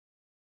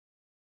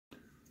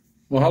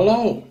Well,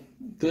 hello.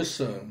 This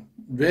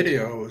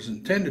video is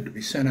intended to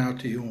be sent out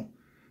to you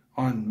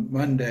on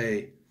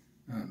Monday,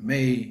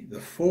 May the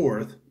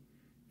 4th.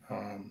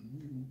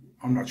 I'm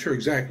not sure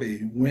exactly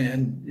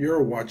when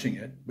you're watching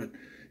it, but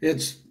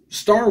it's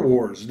Star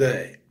Wars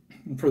Day.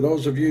 And for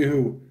those of you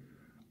who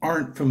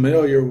aren't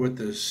familiar with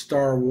the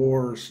Star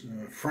Wars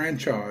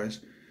franchise,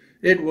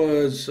 it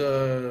was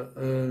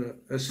a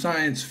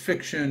science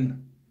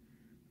fiction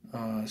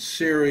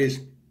series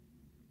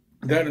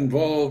that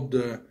involved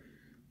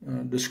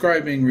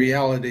describing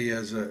reality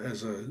as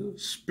a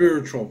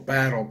spiritual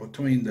battle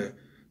between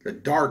the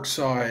dark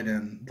side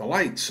and the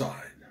light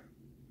side.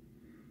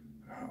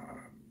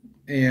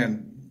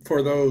 And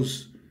for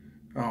those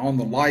on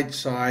the light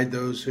side,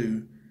 those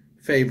who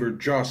favor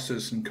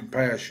justice and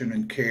compassion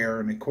and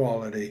care and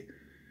equality,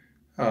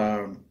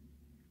 and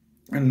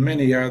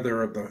many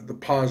other of the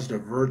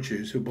positive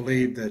virtues, who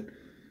believe that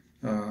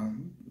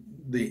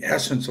the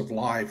essence of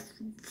life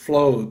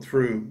flowed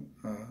through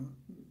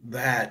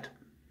that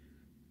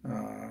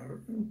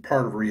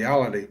part of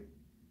reality,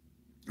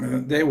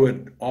 they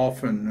would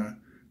often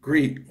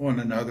greet one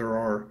another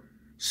or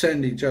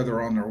send each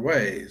other on their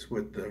ways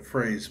with the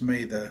phrase,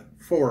 "May the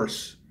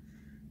Force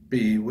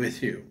be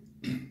with you."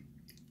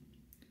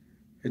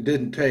 It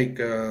didn't take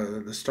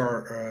the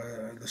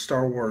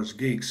Star Wars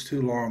geeks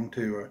too long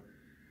to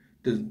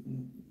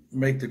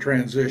make the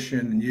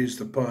transition and use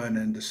the pun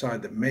and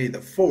decide that May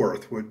the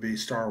 4th would be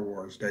Star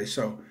Wars Day.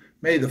 So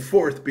may the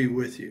 4th be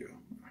with you.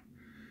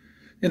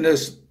 In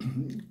this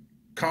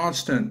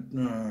constant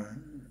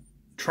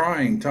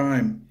trying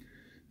time,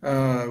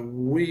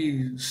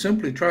 we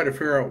simply try to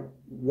figure out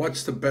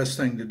what's the best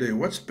thing to do.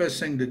 What's the best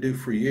thing to do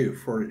for you,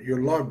 for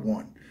your loved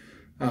one,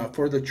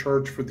 for the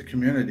church, for the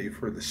community,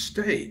 for the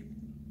state.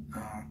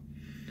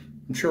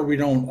 I'm sure we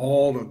don't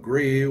all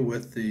agree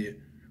with the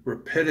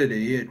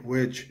rapidity at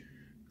which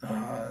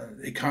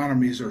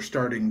economies are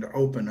starting to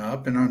open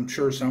up, and I'm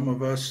sure some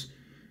of us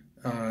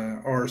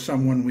or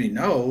someone we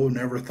know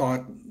never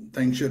thought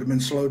things should have been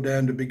slowed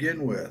down to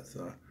begin with.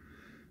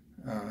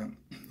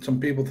 Some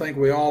people think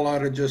we all ought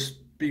to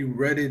just be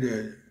ready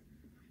to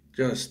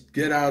just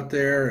get out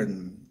there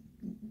and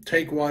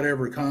take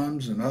whatever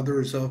comes, and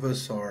others of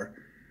us are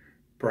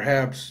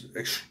perhaps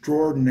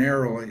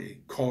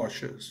extraordinarily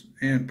cautious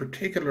and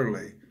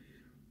particularly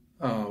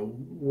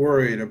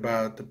worried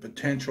about the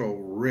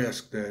potential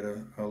risk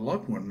that a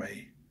loved one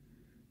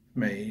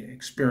may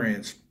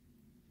experience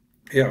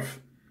if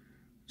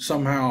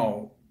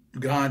somehow,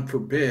 God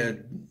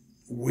forbid,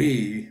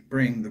 we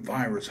bring the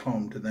virus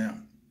home to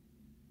them.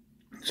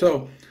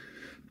 So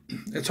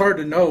it's hard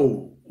to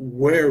know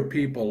where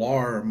people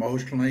are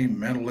emotionally,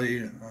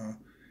 mentally,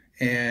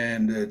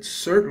 and it's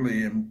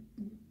certainly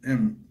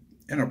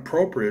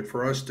inappropriate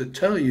for us to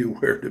tell you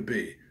where to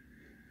be.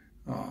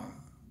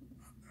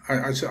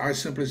 I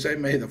simply say,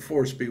 may the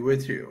Force be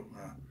with you.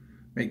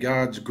 May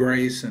God's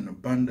grace and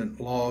abundant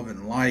love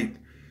and light,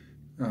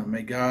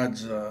 may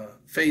God's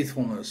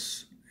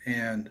faithfulness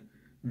and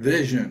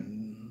vision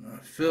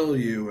fill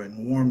you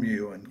and warm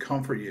you and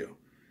comfort you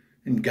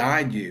and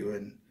guide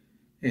you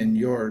in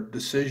your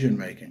decision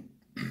making,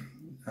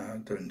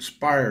 to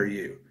inspire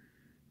you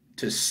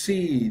to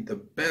see the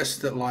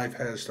best that life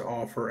has to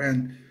offer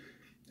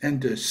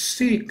and to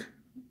seek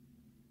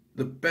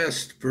the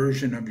best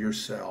version of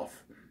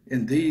yourself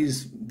in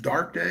these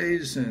dark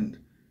days and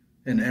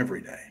in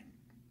every day.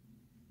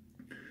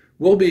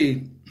 We'll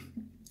be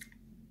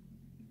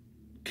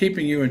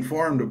keeping you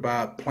informed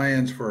about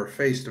plans for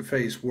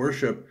face-to-face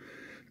worship.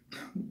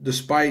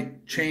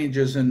 Despite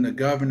changes in the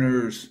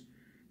governor's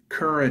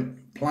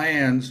current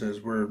plans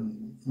as we're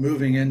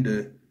moving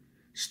into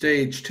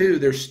stage 2,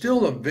 there's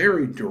still a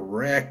very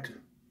direct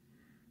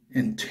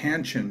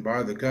intention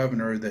by the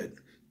governor that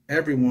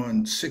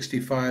everyone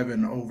 65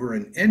 and over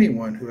and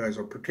anyone who has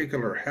a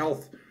particular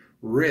health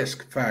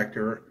risk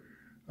factor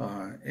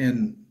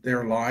in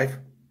their life,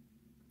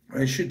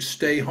 they should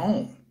stay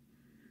home.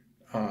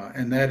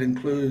 And that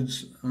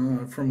includes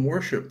from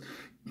worship.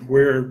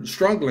 We're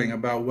struggling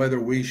about whether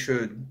we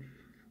should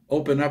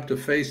open up to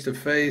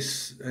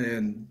face-to-face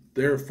and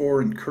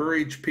therefore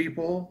encourage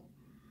people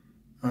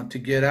to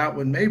get out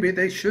when maybe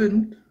they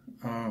shouldn't.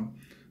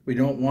 We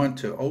don't want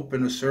to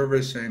open a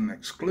service and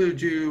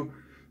exclude you.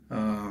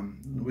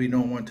 We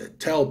don't want to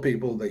tell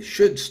people they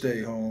should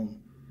stay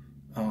home.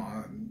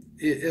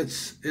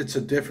 It's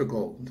a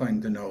difficult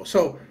thing to know.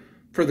 So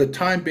for the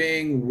time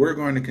being, we're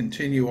going to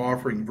continue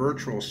offering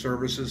virtual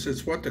services.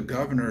 It's what the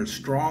governor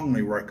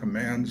strongly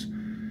recommends.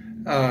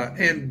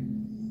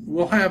 And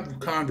we'll have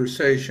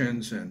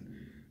conversations and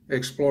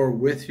explore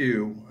with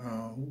you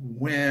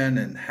when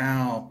and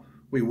how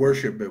we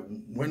worship. But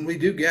when we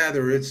do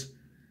gather, it's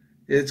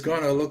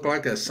going to look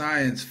like a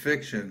science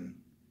fiction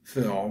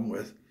film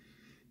with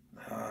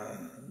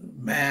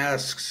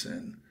masks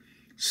and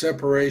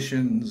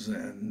separations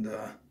and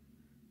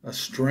a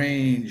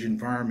strange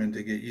environment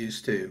to get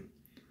used to.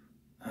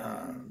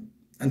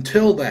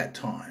 Until that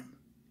time,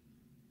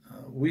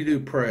 we do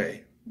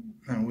pray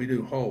and we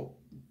do hope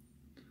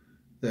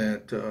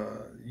that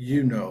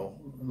you know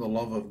the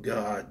love of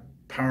God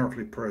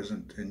powerfully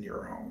present in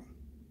your home.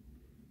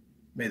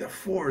 May the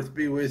 4th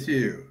be with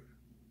you.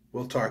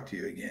 We'll talk to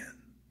you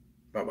again.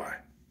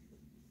 Bye-bye.